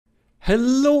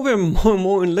Hello there,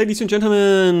 moin ladies and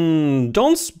gentlemen,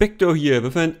 Donspektor here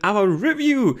with another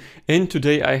review, and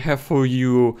today I have for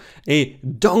you a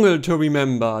dongle to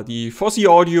remember, the Fosi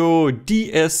Audio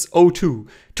DS2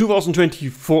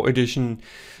 2024 edition.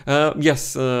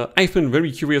 I've been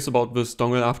very curious about this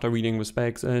dongle after reading the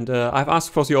specs, and I've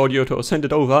asked Fosi Audio to send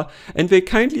it over, and they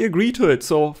kindly agreed to it,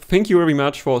 so thank you very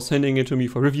much for sending it to me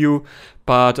for review.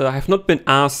 But I have not been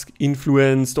asked,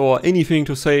 influenced, or anything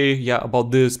to say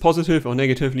about this, positive or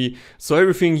negatively, so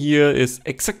everything here is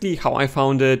exactly how I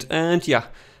found it, and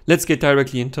let's get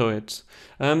directly into it.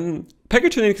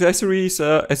 Packaging and accessories,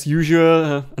 as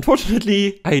usual.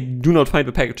 Unfortunately, I do not find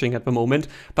the packaging at the moment,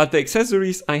 but the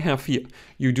accessories I have here.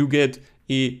 You do get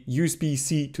a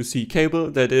USB-C to C cable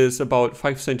that is about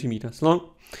 5 centimeters long.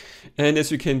 And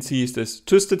as you can see, is this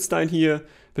twisted style here.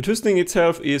 The twisting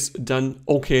itself is done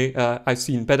okay. I've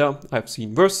seen better, I've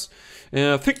seen worse.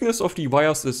 Thickness of the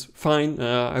wires is fine.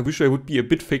 I wish they would be a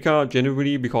bit thicker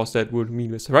generally, because that would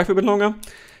mean this arrive a bit longer.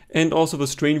 And also the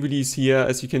strain release here,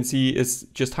 as you can see, is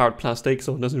just hard plastic,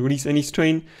 so it doesn't release any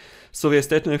strain. So there's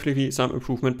definitely some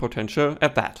improvement potential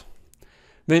at that.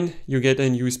 Then you get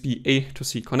an USB-A to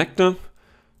C connector,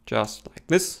 just like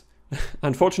this.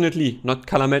 Unfortunately, not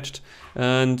color matched.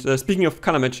 And speaking of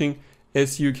color matching,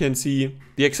 as you can see,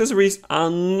 the accessories are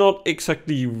not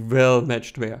exactly well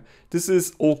matched there. This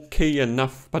is okay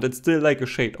enough, but it's still like a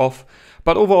shade off.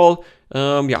 But overall,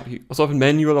 you also have a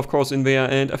manual, of course, in there,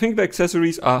 and I think the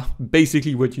accessories are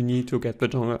basically what you need to get the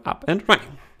dongle up and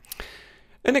running.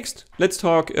 And next, let's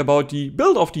talk about the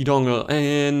build of the dongle.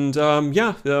 And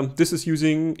this is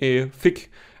using a thick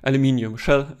aluminium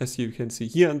shell, as you can see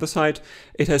here on the side.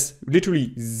 It has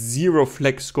literally zero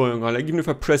flex going on. Like, even if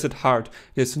I press it hard,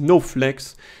 there's no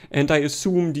flex. And I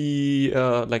assume the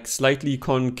like slightly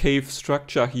concave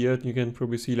structure here, you can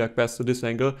probably see like best to this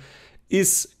angle,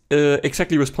 is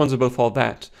exactly responsible for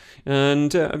that.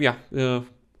 And I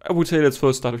would say let's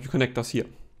first start with the connectors here.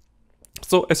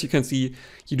 So as you can see,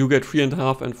 you do get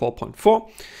 3.5 and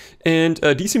 4.4, and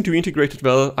these seem to be integrated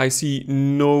well. I see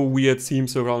no weird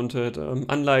seams around it,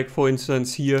 unlike, for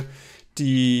instance, here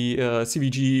the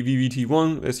CVG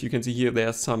VVT1. As you can see here,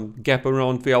 there's some gap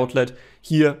around the outlet.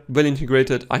 Here, well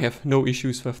integrated, I have no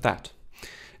issues with that.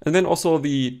 And then also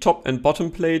the top and bottom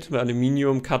plate, the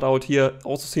aluminium cutout here,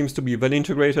 also seems to be well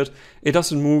integrated. It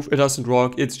doesn't move, it doesn't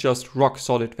rock, it's just rock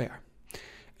solid there.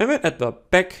 And then at the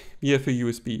back, we have a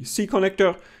USB-C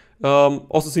connector.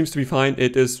 Also seems to be fine.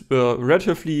 It is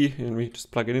relatively, and we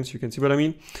just plug it in so you can see what I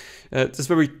mean. It's a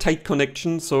very tight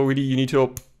connection, so really you need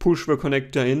to push the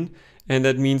connector in, and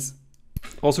that means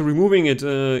also removing it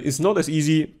is not as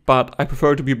easy, but I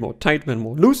prefer it to be more tight than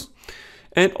more loose.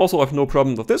 And also I have no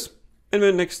problem with this. And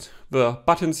then next, the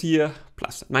buttons here,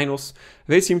 plus and minus,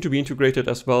 they seem to be integrated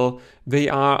as well. They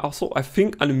are also, I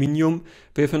think, aluminium.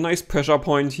 They have a nice pressure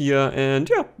point here,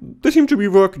 and they seem to be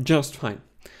work just fine.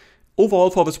 Overall,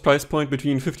 for this price point,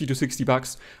 between 50 to 60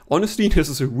 bucks, honestly, this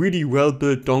is a really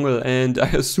well-built dongle, and I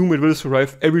assume it will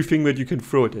survive everything that you can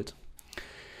throw at it.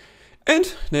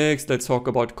 And next, let's talk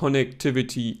about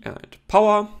connectivity and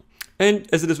power. And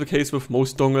as it is the case with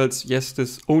most dongles, yes,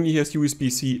 this only has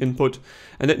USB-C input,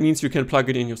 and that means you can plug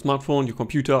it in your smartphone, your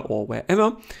computer, or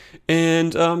wherever.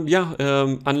 And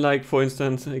unlike, for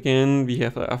instance, again, we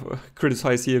have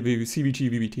criticized here the CVG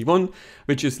VVT1,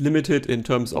 which is limited in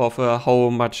terms of how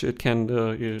much it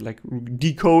can like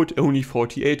decode, only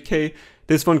 48K.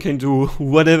 This one can do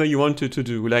whatever you want it to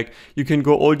do. Like, you can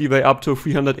go all the way up to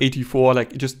 384,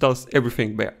 like it just does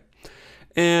everything there.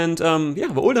 And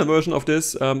the older version of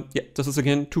this, this is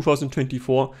again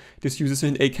 2024. This uses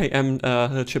an AKM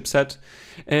chipset,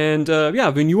 and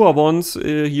the newer ones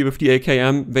here with the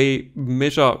AKM, they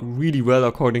measure really well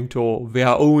according to their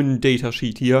own data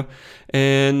sheet here.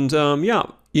 And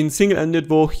in single-ended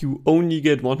though, you only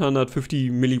get 150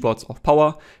 milliwatts of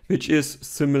power, which is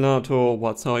similar to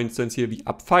what, for instance, here the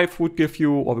UP5 would give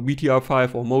you, or the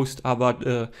BTR5, or most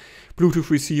other Bluetooth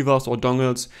receivers or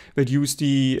dongles that use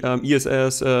the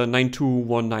ESS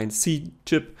 9219C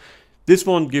chip. This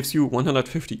one gives you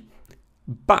 150.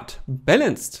 But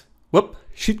balanced,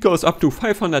 shit goes up to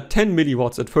 510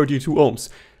 milliwatts at 32 ohms.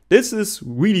 This is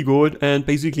really good, and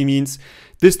basically means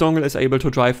this dongle is able to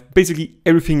drive basically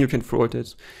everything you can throw at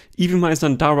it. Even my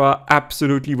Zandara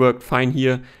absolutely worked fine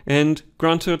here, and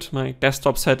granted, my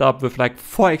desktop setup with like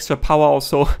 4 extra power or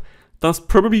so does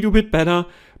probably do a bit better,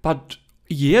 but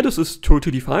yeah, this is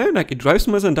totally fine. Like, it drives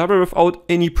my Zandara without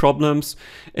any problems,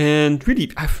 and really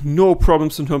I have no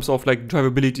problems in terms of like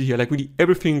drivability here. Like, really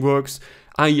everything works.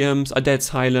 IEMs are dead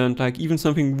silent, like even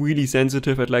something really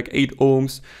sensitive at like 8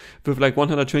 ohms with like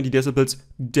 120 decibels,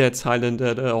 dead silent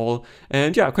at all.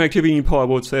 And yeah, connectivity and power, I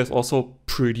would say, is also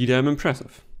pretty damn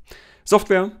impressive.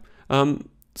 Software,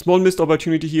 small missed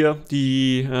opportunity here.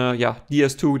 The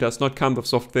DS2 does not come with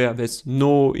software. There's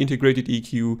no integrated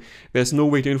EQ. There's no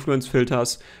way to influence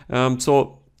filters.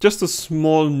 So just a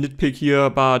small nitpick here,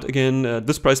 but again,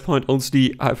 this price point,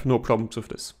 honestly, I have no problems with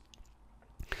this.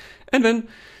 And then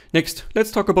next,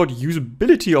 let's talk about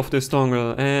usability of this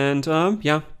dongle. And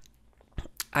yeah,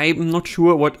 I'm not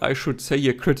sure what I should say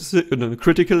here. On a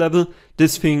critical level,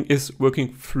 this thing is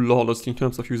working flawlessly in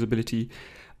terms of usability.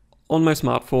 On my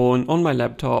smartphone, on my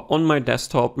laptop, on my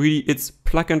desktop, really it's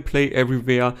plug and play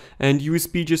everywhere, and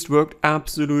USB just worked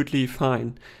absolutely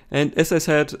fine. And as I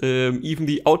said, even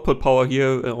the output power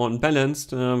here on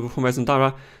balanced for my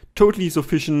Sandara, totally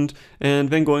sufficient, and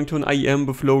then going to an IEM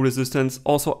with low resistance,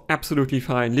 also absolutely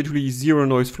fine, literally zero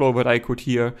noise floor that I could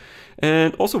hear.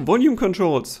 And also volume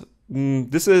controls,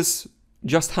 this is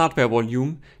just hardware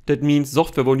volume, that means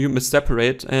software volume is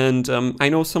separate, and I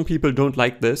know some people don't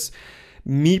like this.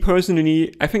 Me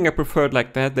personally, I think I prefer it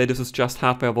like that this is just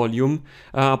hardware volume,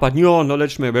 but your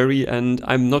knowledge may vary, and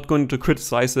I'm not going to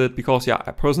criticize it because yeah,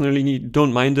 I personally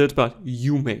don't mind it, but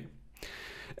you may.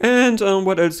 And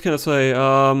what else can I say?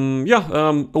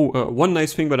 One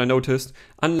nice thing that I noticed,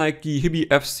 unlike the Hibi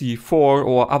FC4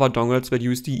 or other dongles that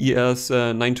use the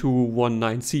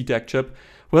ES9219C DAC chip,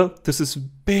 well, this is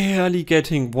barely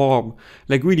getting warm.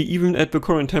 Like really, even at the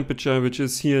current temperature, which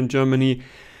is here in Germany,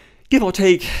 give or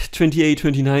take 28,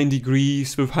 29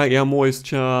 degrees with high air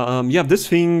moisture, yeah, this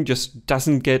thing just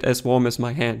doesn't get as warm as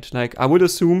my hand. Like, I would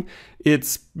assume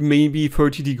it's maybe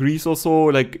 30 degrees or so,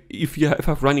 like if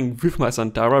I'm running with my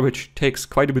Sandara, which takes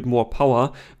quite a bit more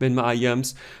power than my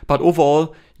IEMs. But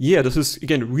overall, yeah, this is,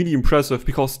 again, really impressive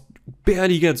because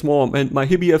barely gets warm, and my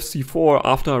Hibi FC4,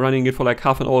 after running it for like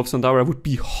half an hour of Sandara, would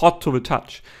be hot to the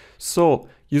touch. So,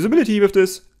 usability with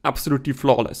this, absolutely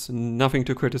flawless, nothing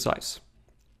to criticize.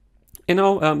 And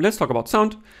now let's talk about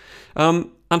sound.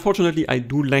 Unfortunately, I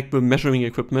do lack the measuring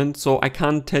equipment, so I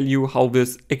can't tell you how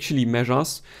this actually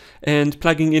measures. And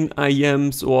plugging in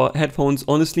IEMs or headphones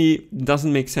honestly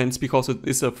doesn't make sense because it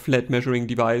is a flat measuring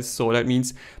device. So that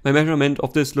means my measurement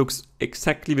of this looks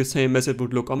exactly the same as it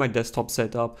would look on my desktop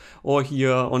setup or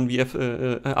here on the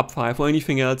Up5 or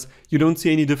anything else. You don't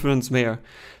see any difference there.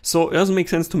 So it doesn't make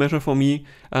sense to measure for me,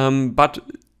 but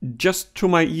just to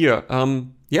my ear,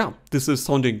 yeah, this is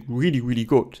sounding really, really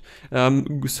good.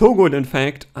 So good, in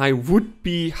fact, I would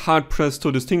be hard-pressed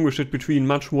to distinguish it between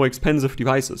much more expensive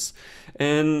devices.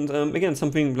 And again,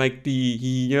 something like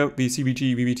the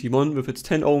CVG VVT1 with its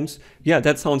 10 ohms, yeah,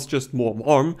 that sounds just more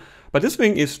warm. But this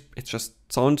thing it just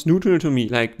sounds neutral to me.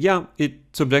 Like, yeah,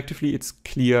 subjectively, it's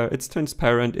clear, it's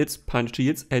transparent, it's punchy,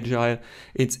 it's agile,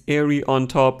 it's airy on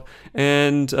top.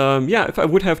 And yeah, if I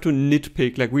would have to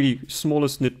nitpick, like really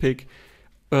smallest nitpick,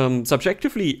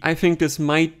 subjectively, I think this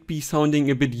might be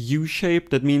sounding a bit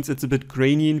U-shaped. That means it's a bit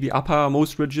grainy in the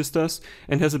uppermost registers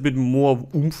and has a bit more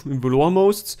oomph in the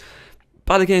lowermosts.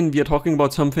 But again, we are talking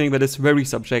about something that is very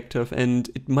subjective, and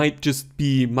it might just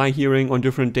be my hearing on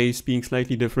different days being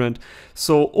slightly different.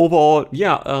 So overall,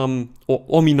 yeah,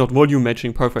 or me not volume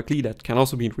matching perfectly, that can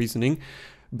also be reasoning.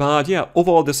 But yeah,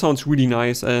 overall this sounds really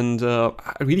nice, and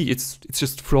really it's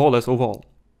just flawless overall.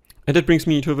 And that brings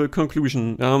me to the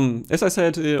conclusion. As I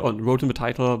said wrote in the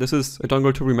title, this is a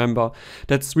dongle to remember.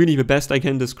 That's really the best I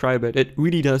can describe it. It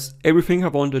really does everything I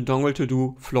want a dongle to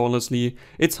do flawlessly.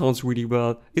 It sounds really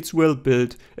well. It's well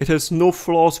built. It has no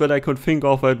flaws that I could think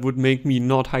of that would make me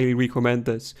not highly recommend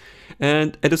this.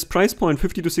 And at this price point,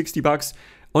 50 to 60 bucks,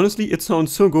 honestly, it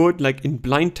sounds so good. Like in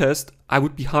blind test, I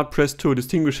would be hard pressed to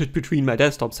distinguish it between my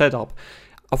desktop setup.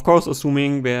 Of course,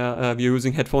 assuming we're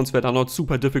using headphones that are not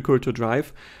super difficult to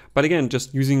drive. But again,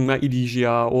 just using my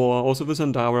Elegia or also the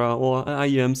Sandara or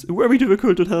IEMs, very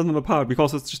difficult to tell them apart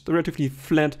because it's just a relatively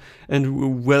flat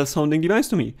and well-sounding device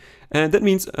to me. And that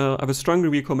means I would strongly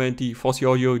recommend the Fosi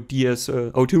Audio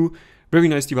DS2. Very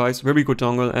nice device, very good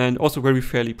dongle, and also very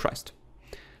fairly priced.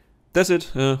 That's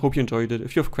it. Hope you enjoyed it.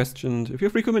 If you have questions, if you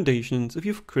have recommendations, if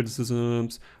you have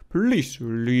criticisms, please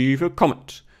leave a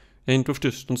comment. And with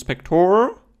this,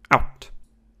 Donspektor out.